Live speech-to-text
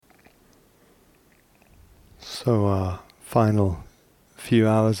So our final few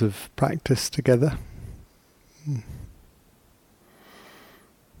hours of practice together.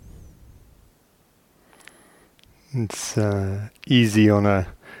 It's easy on a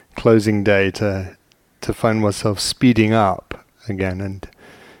closing day to find oneself speeding up again, and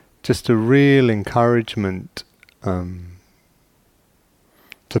just a real encouragement to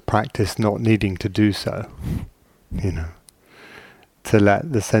practice not needing to do so, to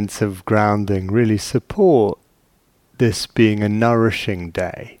let the sense of grounding really support this being a nourishing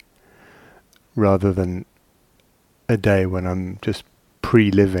day rather than a day when I'm just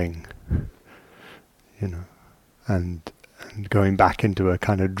pre-living, and going back into a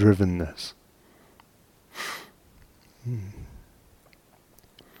kind of drivenness.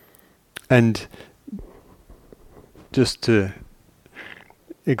 And just to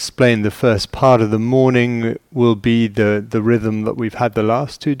explain, the first part of the morning will be the rhythm that we've had the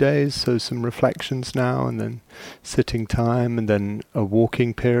last 2 days, so some reflections now, and then sitting time, and then a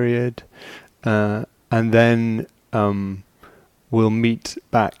walking period, and then we'll meet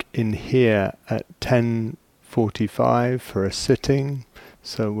back in here at 10:45 for a sitting,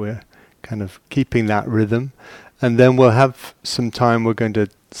 so we're kind of keeping that rhythm. And then we'll have some time, we're going to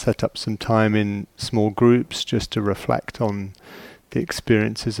set up some time in small groups just to reflect on the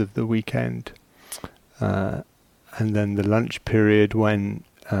experiences of the weekend. And then the lunch period when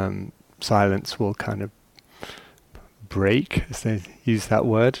silence will kind of break, as they use that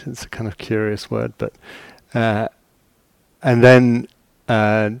word. It's a kind of curious word, but and then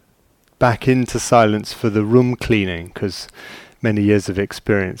back into silence for the room cleaning, because many years of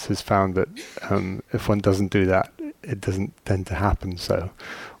experience has found that if one doesn't do that, it doesn't tend to happen so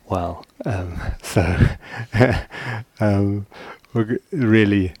well. We're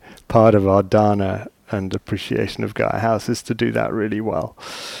really part of our dana and appreciation of Gaia House is to do that really well.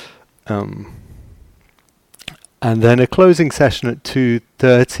 And then a closing session at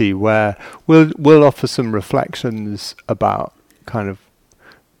 2:30 where we'll offer some reflections about kind of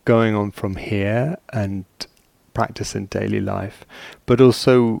going on from here and practice in daily life, but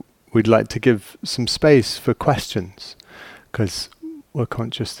also we'd like to give some space for questions, because we're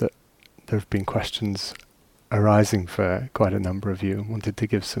conscious that there have been questions arising for quite a number of you, and wanted to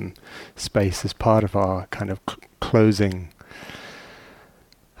give some space as part of our kind of closing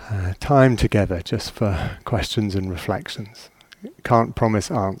time together, just for questions and reflections. Can't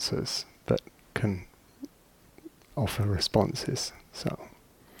promise answers, but can offer responses. So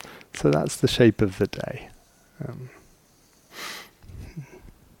that's the shape of the day.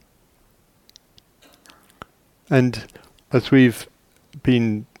 And as we've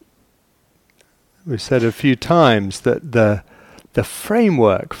said a few times that the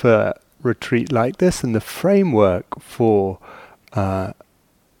framework for retreat like this, and the framework for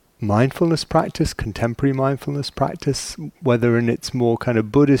mindfulness practice, contemporary mindfulness practice, whether in its more kind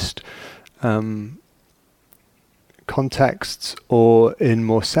of Buddhist contexts or in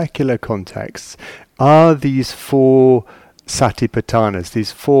more secular contexts, are these 4 satipatthanas,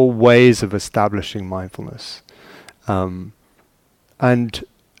 these 4 ways of establishing mindfulness. And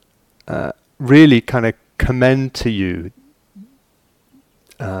really kind of commend to you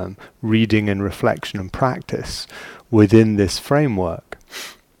reading and reflection and practice within this framework,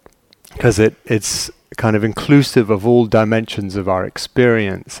 because it's kind of inclusive of all dimensions of our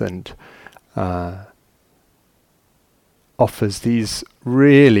experience, and offers these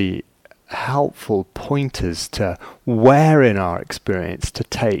really helpful pointers to where in our experience to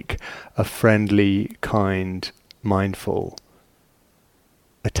take a friendly, kind, mindful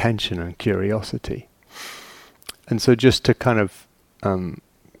attention and curiosity. And so just to kind of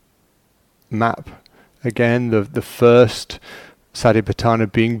map again, the first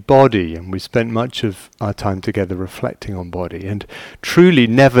Satipatthana being body, and we spent much of our time together reflecting on body, and truly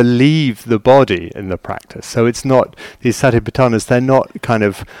never leave the body in the practice. So it's not, these Satipatthanas, they're not kind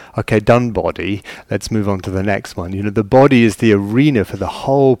of, okay, done body, let's move on to the next one. The body is the arena for the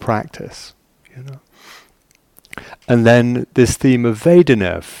whole practice. And then this theme of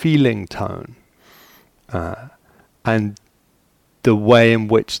Vedana, feeling tone, and the way in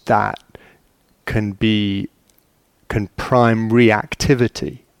which that can prime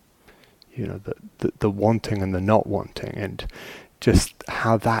reactivity, the wanting and the not wanting, and just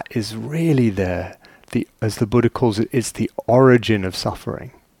how that is really the as the Buddha calls it, it's the origin of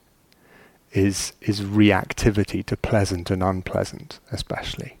suffering, is reactivity to pleasant and unpleasant,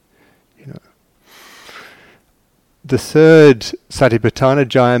 especially. The third Satipatthana,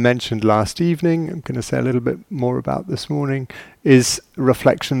 Jaya mentioned last evening, I'm going to say a little bit more about this morning, is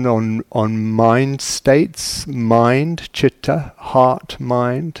reflection on mind states, mind, chitta, heart,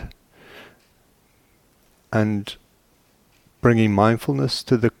 mind. and bringing mindfulness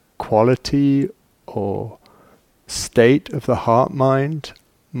to the quality or state of the heart-mind,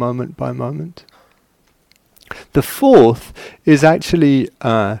 moment by moment. The fourth is actually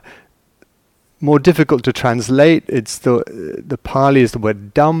more difficult to translate. It's the Pali is the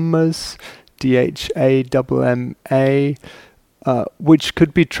word dhammas, Dhamma, which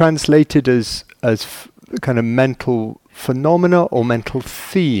could be translated as kind of mental phenomena or mental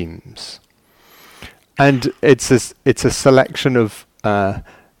themes. And it's a selection of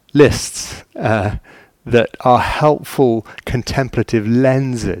lists that are helpful contemplative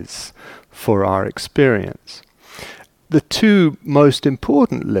lenses for our experience. The two most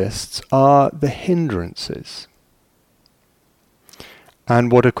important lists are the hindrances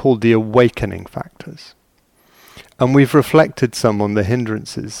and what are called the awakening factors. And we've reflected some on the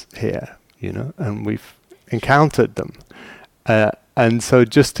hindrances here, and we've encountered them. And so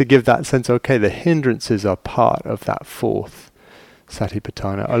just to give that sense, okay, the hindrances are part of that fourth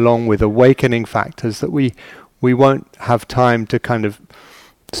Satipatthana, along with awakening factors that we won't have time to kind of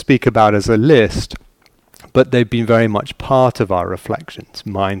speak about as a list, but they've been very much part of our reflections.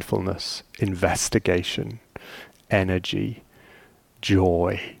 Mindfulness, investigation, energy,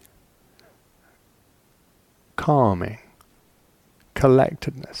 joy, calming,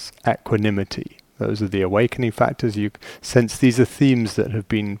 collectedness, equanimity. Those are the awakening factors. You sense these are themes that have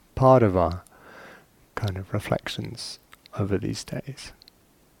been part of our kind of reflections over these days.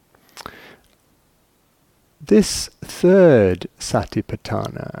 This third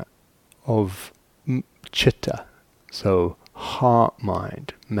Satipatthana of chitta, so heart,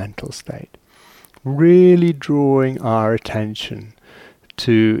 mind, mental state, really drawing our attention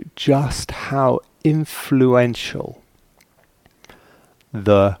to just how influential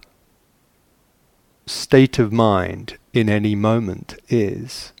the state of mind in any moment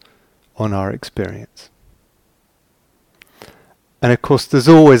is on our experience. And of course there's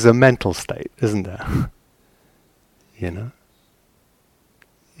always a mental state, isn't there? You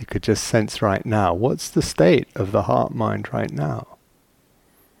could just sense right now, what's the state of the heart-mind right now?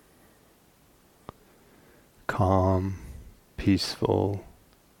 Calm, peaceful,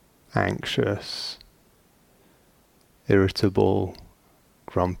 anxious, irritable,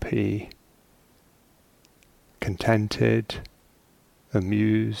 grumpy, contented,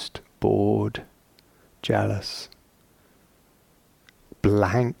 amused, bored, jealous,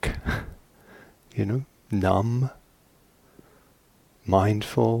 blank, numb,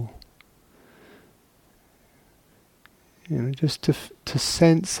 mindful, just to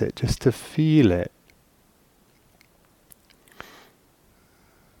sense it, just to feel it.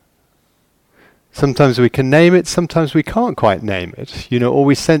 Sometimes we can name it, sometimes we can't quite name it, or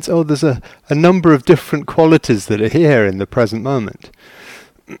we sense, there's a number of different qualities that are here in the present moment.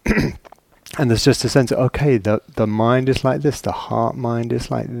 And there's just a sense of, okay, the mind is like this, the heart mind is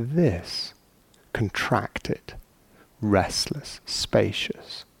like this, contracted, restless,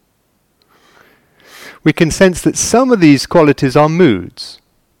 spacious. We can sense that some of these qualities are moods.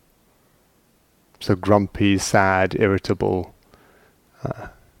 So grumpy, sad, irritable,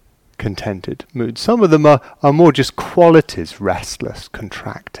 contented moods. Some of them are more just qualities, restless,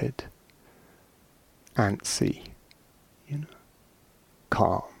 contracted, antsy,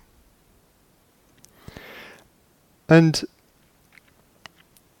 calm. And,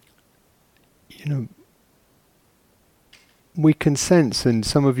 we can sense, and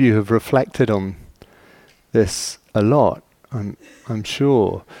some of you have reflected on this a lot, I'm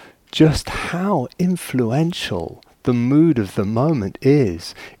sure, just how influential the mood of the moment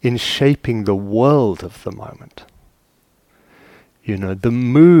is in shaping the world of the moment. The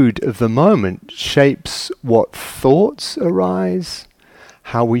mood of the moment shapes what thoughts arise,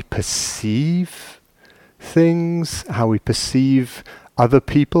 how we perceive things, how we perceive other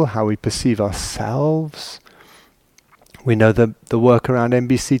people, how we perceive ourselves. We know that the work around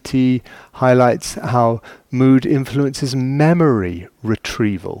MBCT highlights how mood influences memory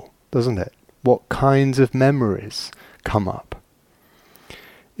retrieval, doesn't it? What kinds of memories come up?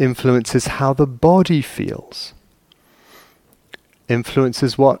 Influences how the body feels.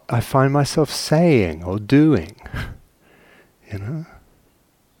 Influences what I find myself saying or doing.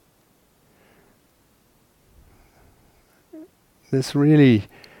 This really,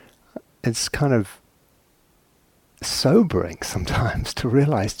 it's kind of sobering sometimes to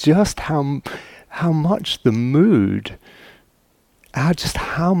realize just how much the mood, just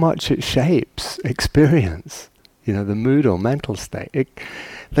how much it shapes experience. The mood or mental state.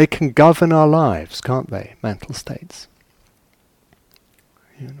 They can govern our lives, can't they? Mental states.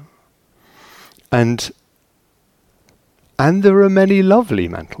 And there are many lovely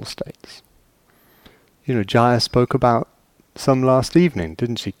mental states. Jaya spoke about some last evening,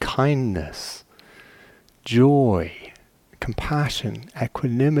 didn't she? Kindness, joy, compassion,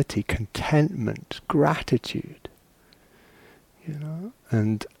 equanimity, contentment, gratitude.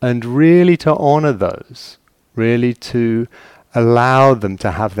 And really to honor those, really to allow them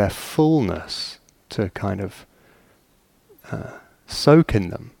to have their fullness, to kind of soak in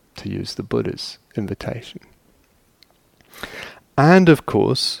them, to use the Buddha's invitation. And of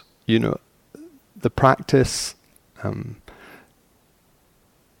course, the practice,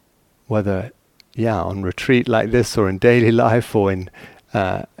 whether on retreat like this or in daily life or in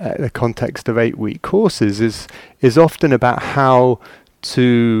the context of 8-week courses, is often about how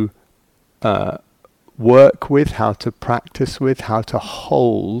to work with, how to practice with, how to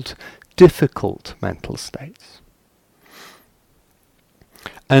hold difficult mental states.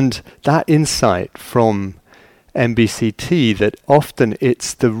 And that insight from MBCT, that often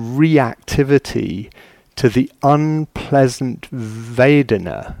it's the reactivity to the unpleasant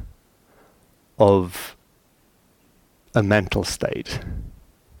Vedana of a mental state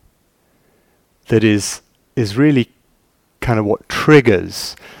that is really kind of what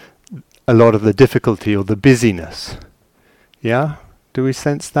triggers a lot of the difficulty or the busyness. Yeah? Do we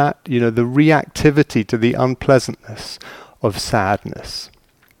sense that? The reactivity to the unpleasantness of sadness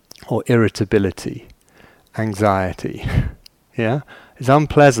or irritability, anxiety. Yeah? It's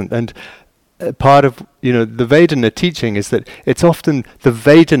unpleasant. And part of, the Vedana teaching is that it's often the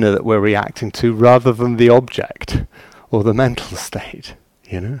Vedana that we're reacting to rather than the object or the mental state,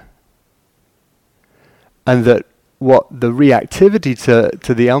 And that what the reactivity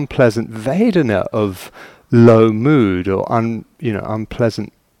to the unpleasant Vedana of low mood or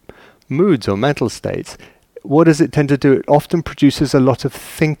unpleasant moods or mental states, what does it tend to do? It often produces a lot of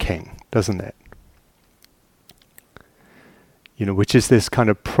thinking, doesn't it? Which is this kind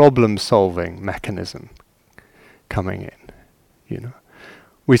of problem-solving mechanism coming in.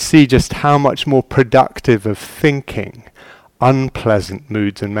 We see just how much more productive of thinking unpleasant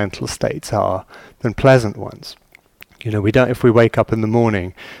moods and mental states are than pleasant ones. We don't, if we wake up in the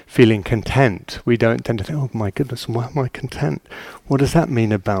morning feeling content, we don't tend to think, oh my goodness, why am I content? What does that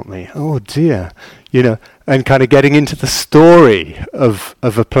mean about me? Oh dear. And kind of getting into the story of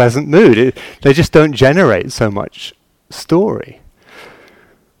a pleasant mood. They just don't generate so much story.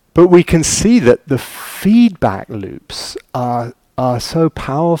 But we can see that the feedback loops are so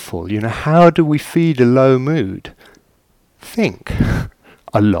powerful. How do we feed a low mood? Think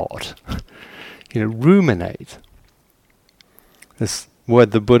a lot. Ruminate. This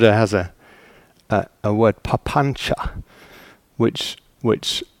word, the Buddha has a word papancha, which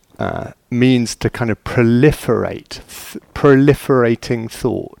means to kind of proliferating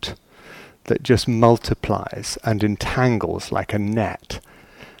thought that just multiplies and entangles like a net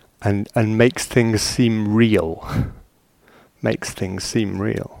and makes things seem real. Makes things seem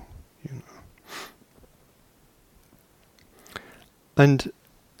real. And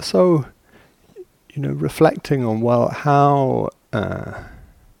so, reflecting on, how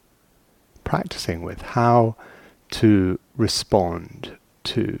practicing with how to respond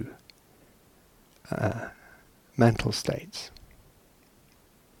to mental states.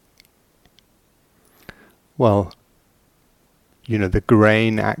 Well, the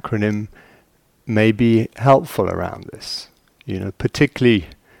GRAIN acronym may be helpful around this. Particularly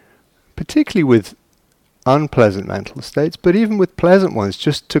with unpleasant mental states, but even with pleasant ones,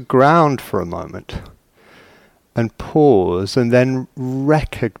 just to ground for a moment and pause and then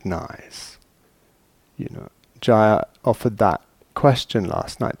recognize. Jaya offered that question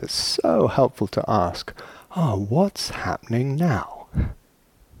last night that's so helpful to ask. What's happening now?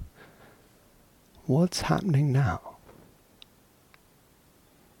 What's happening now?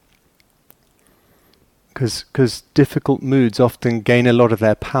 Because difficult moods often gain a lot of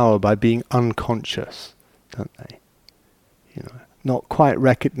their power by being unconscious, don't they? Not quite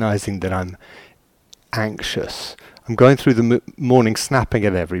recognizing that I'm anxious. I'm going through the morning snapping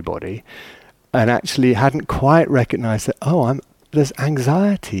at everybody, and actually hadn't quite recognized that, there's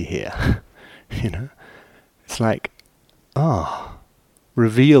anxiety here. It's like,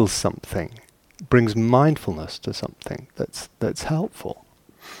 reveals something, brings mindfulness to something that's helpful.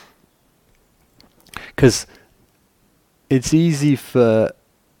 Because it's easy for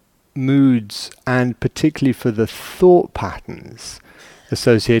moods, and particularly for the thought patterns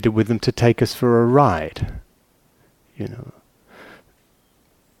associated with them, to take us for a ride.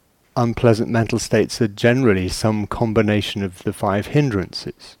 Unpleasant mental states are generally some combination of the 5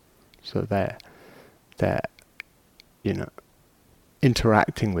 hindrances. So they're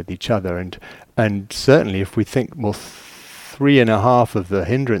interacting with each other, and certainly if we think, 3.5 of the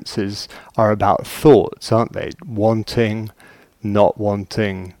hindrances are about thoughts, aren't they? Wanting, not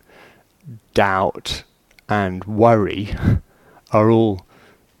wanting, doubt, and worry are all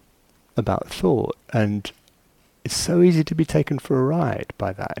about thought. And it's so easy to be taken for a ride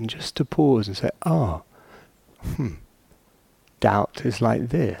by that, and just to pause and say, doubt is like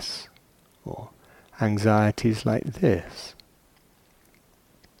this, or anxiety is like this.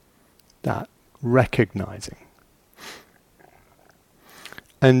 That recognizing.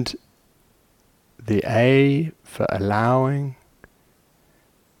 And the A for allowing,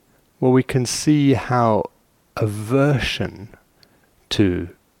 well, we can see how aversion to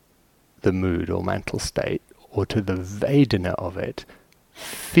the mood or mental state, or to the Vedana of it,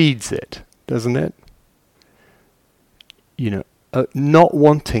 feeds it, doesn't it? Not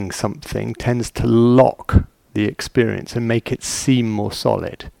wanting something tends to lock the experience and make it seem more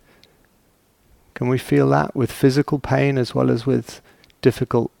solid. Can we feel that with physical pain as well as with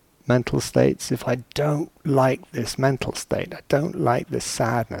difficult mental states? If I don't like this mental state, I don't like this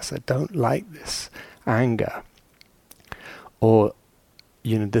sadness, I don't like this anger, or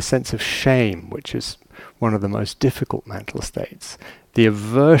the sense of shame, which is one of the most difficult mental states, the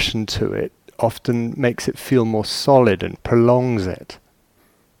aversion to it often makes it feel more solid and prolongs it,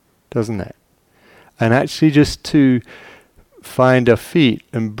 doesn't it? And actually just to find our feet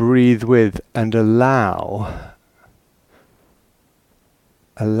and breathe with and allow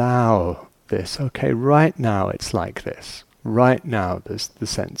this. Okay, right now it's like this. Right now there's the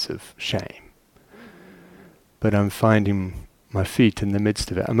sense of shame. But I'm finding my feet in the midst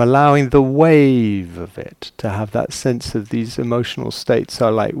of it. I'm allowing the wave of it to have that sense of these emotional states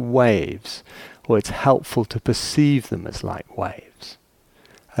are like waves, or it's helpful to perceive them as like waves.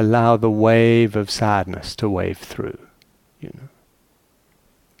 Allow the wave of sadness to wave through,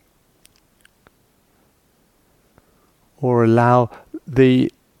 Or allow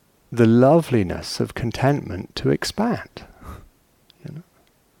the loveliness of contentment to expand,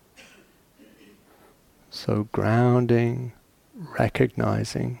 So grounding,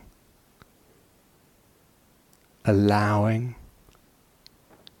 recognizing, allowing.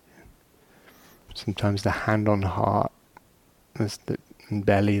 Sometimes the hand on heart, as the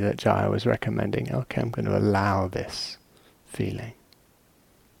belly that Jaya was recommending. Okay, I'm going to allow this feeling.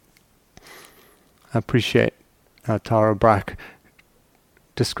 I appreciate how Tara Brach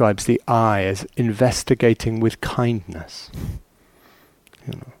describes the eye as investigating with kindness.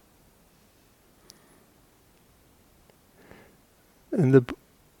 And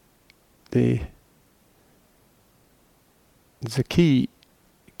there's a key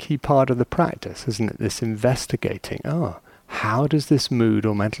part of the practice, isn't it? This investigating. How does this mood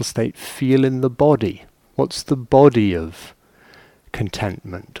or mental state feel in the body? What's the body of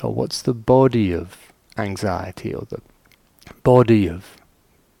contentment, or what's the body of anxiety, or the body of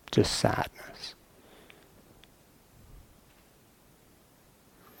just sadness?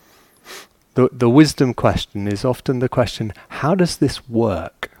 The wisdom question is often the question, how does this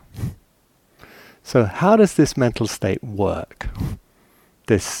work? So how does this mental state work?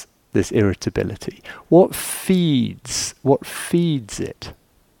 This irritability. What feeds it?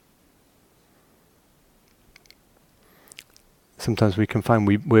 Sometimes we can find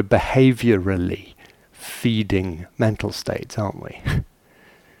we're behaviorally feeding mental states, aren't we?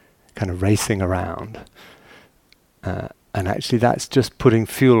 Kind of racing around. And actually that's just putting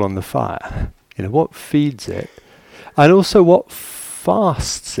fuel on the fire. What feeds it? And also what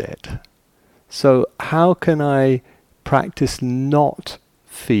fasts it? So how can I practice not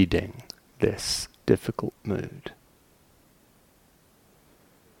feeding this difficult mood?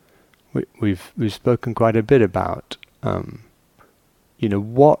 We've spoken quite a bit about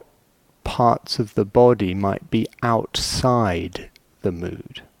what parts of the body might be outside the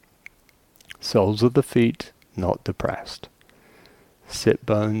mood. Soles of the feet, not depressed. Sit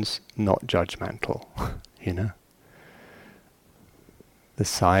bones, not judgmental. The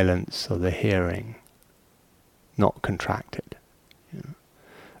silence or the hearing, not contracted.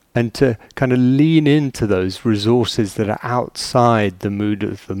 And to kind of lean into those resources that are outside the mood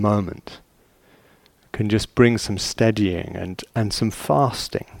of the moment can just bring some steadying and some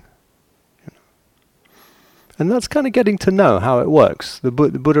fasting. And that's kind of getting to know how it works. The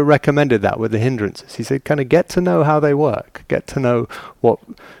Buddha recommended that with the hindrances. He said, kind of get to know how they work. Get to know what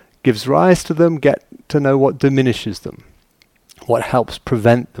gives rise to them. Get to know what diminishes them. What helps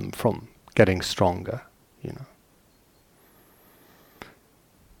prevent them from getting stronger.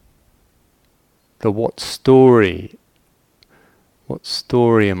 What story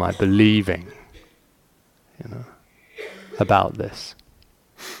am I believing, about this?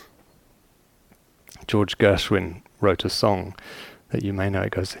 George Gershwin wrote a song that you may know.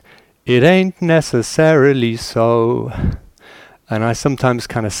 It goes, "It ain't necessarily so." And I sometimes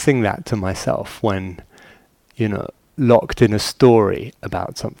kind of sing that to myself when, locked in a story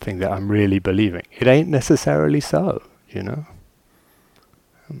about something that I'm really believing. It ain't necessarily so,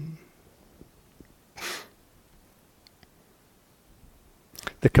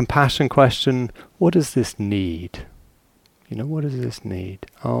 The compassion question, what does this need? What does this need?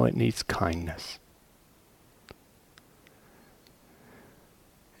 Oh, it needs kindness.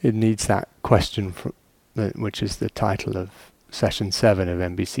 It needs that question, which is the title of Session 7 of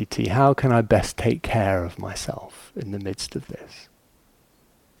MBCT. How can I best take care of myself in the midst of this?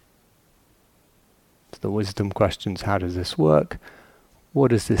 So the wisdom questions, how does this work?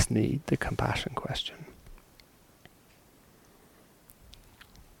 What does this need? The compassion question.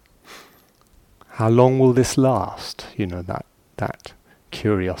 How long will this last? That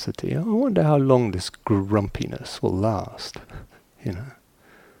curiosity. I wonder how long this grumpiness will last.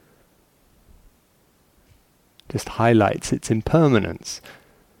 Just highlights its impermanence.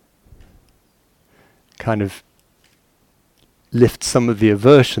 Kind of lifts some of the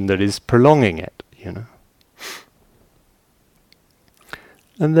aversion that is prolonging it,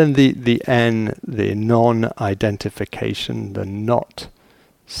 And then the N, the non-identification, the not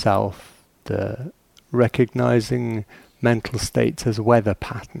self, the recognizing mental states as weather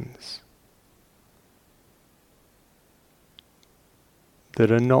patterns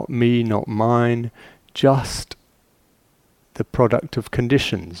that are not me, not mine, just the product of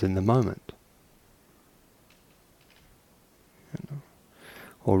conditions in the moment.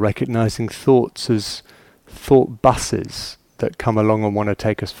 Or recognizing thoughts as thought buses that come along and want to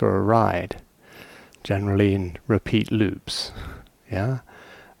take us for a ride, generally in repeat loops. Yeah?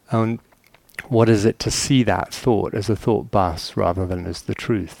 And what is it to see that thought as a thought bus rather than as the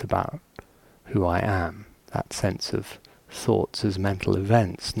truth about who I am? That sense of thoughts as mental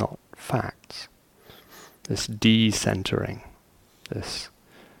events, not facts. This de-centering, this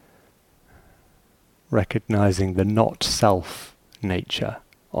recognizing the not self nature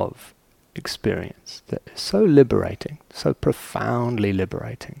of experience that is so liberating, so profoundly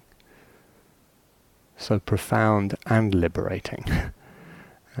liberating, so profound and liberating.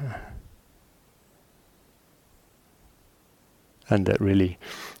 And that really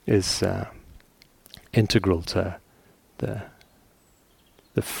is integral to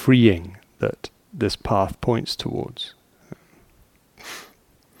the freeing that this path points towards.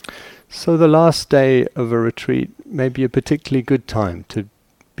 So the last day of a retreat may be a particularly good time to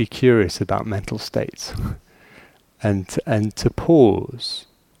be curious about mental states and to pause,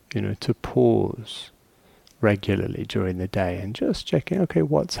 to pause regularly during the day and just checking, okay,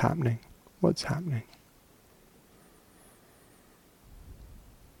 what's happening? What's happening?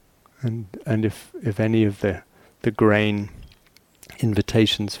 And if any of the grain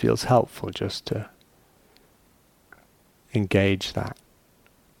invitations feels helpful, just to engage that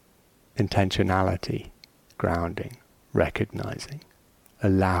intentionality, grounding, recognizing,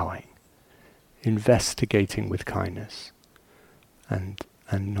 allowing, investigating with kindness, and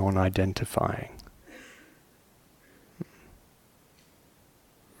non-identifying.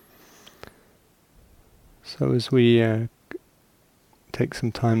 So as we take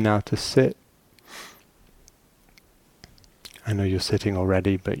some time now to sit. I know you're sitting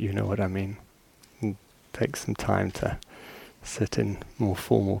already, but you know what I mean. And take some time to sit in more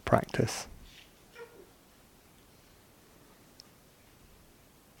formal practice.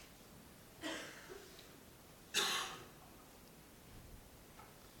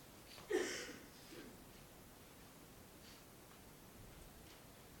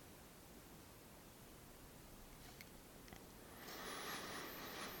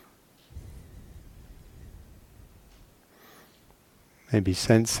 Maybe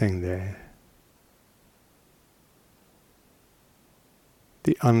sensing the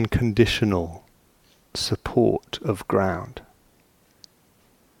unconditional support of ground.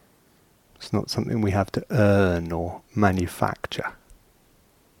 It's not something we have to earn or manufacture.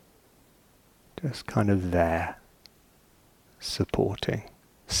 Just kind of there, supporting,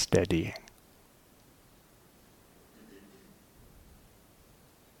 steadying.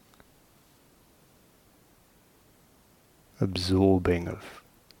 Absorbing of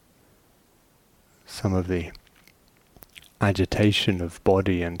some of the agitation of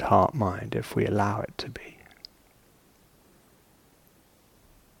body and heart-mind if we allow it to be.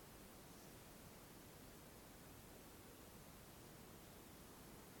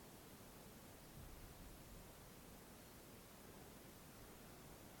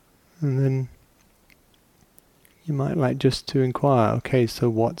 And then you might like just to inquire, okay, so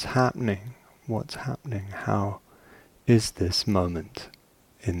what's happening? What's happening? How is this moment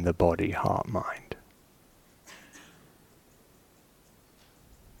in the body, heart, mind?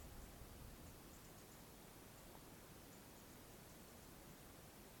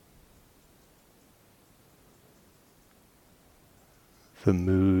 The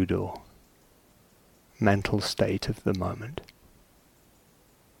mood or mental state of the moment.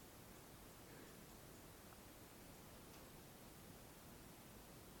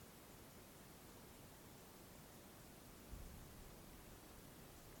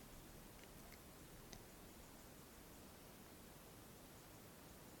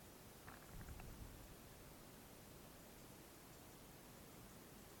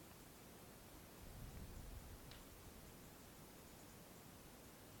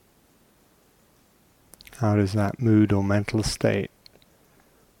 How does that mood or mental state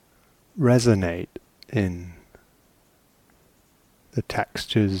resonate in the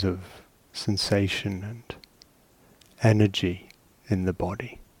textures of sensation and energy in the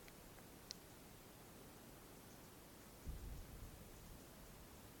body?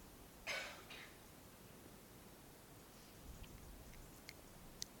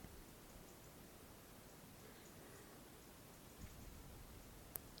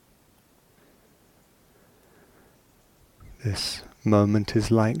 This moment is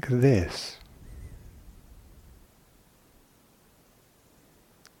like this.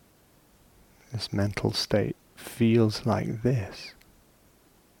 This mental state feels like this.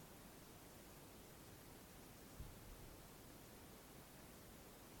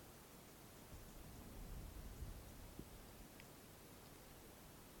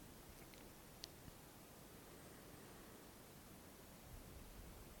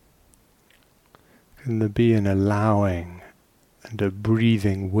 Can there be an allowing and a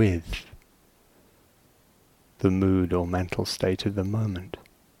breathing with the mood or mental state of the moment?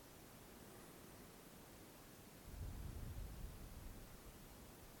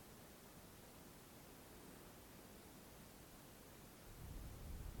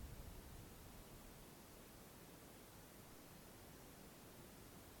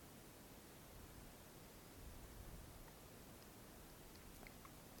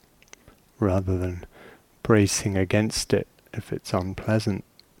 Rather than bracing against it if it's unpleasant,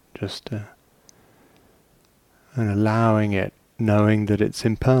 just and allowing it, knowing that it's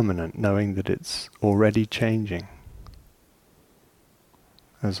impermanent, knowing that it's already changing,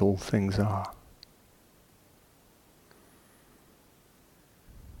 as all things are.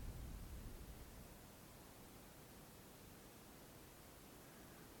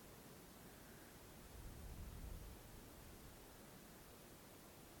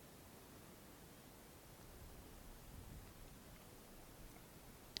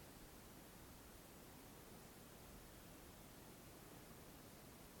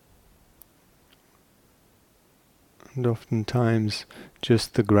 And oftentimes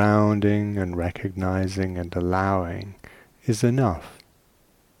just the grounding and recognizing and allowing is enough.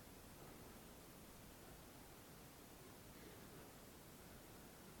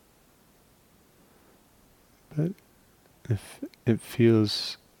 But if it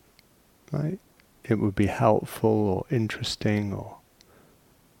feels like it would be helpful or interesting or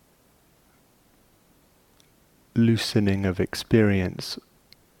loosening of experience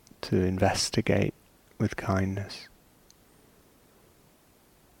to investigate with kindness,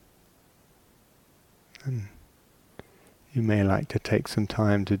 and you may like to take some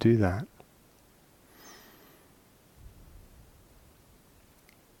time to do that.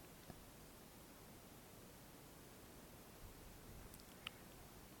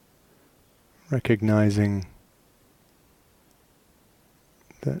 Recognizing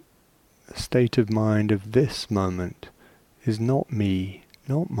that the state of mind of this moment is not me,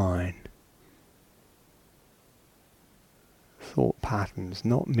 not mine. Thought patterns,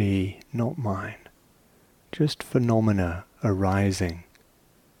 not me, not mine. Just phenomena arising,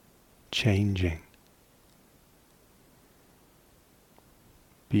 changing,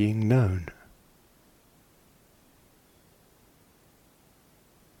 being known.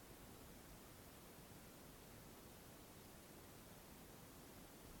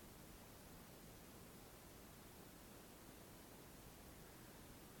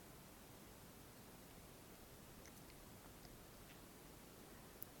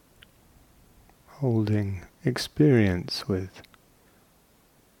 Holding experience with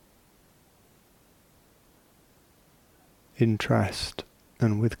interest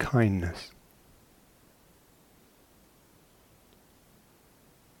and with kindness.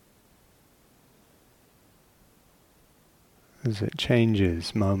 As it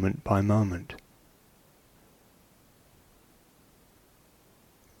changes moment by moment,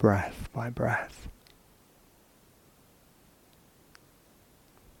 breath by breath.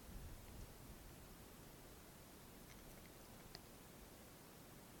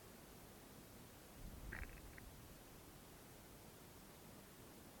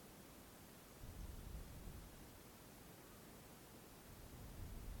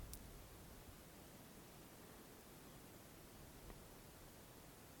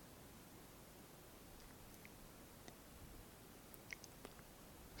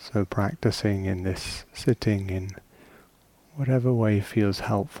 So practicing in this sitting in whatever way feels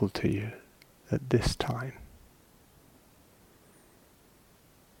helpful to you at this time.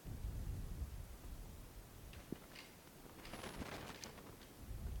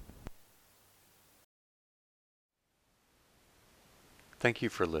 Thank you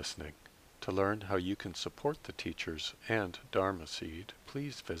for listening. To learn how you can support the teachers and Dharma Seed,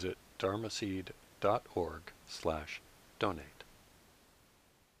 please visit dharmaseed.org/donate.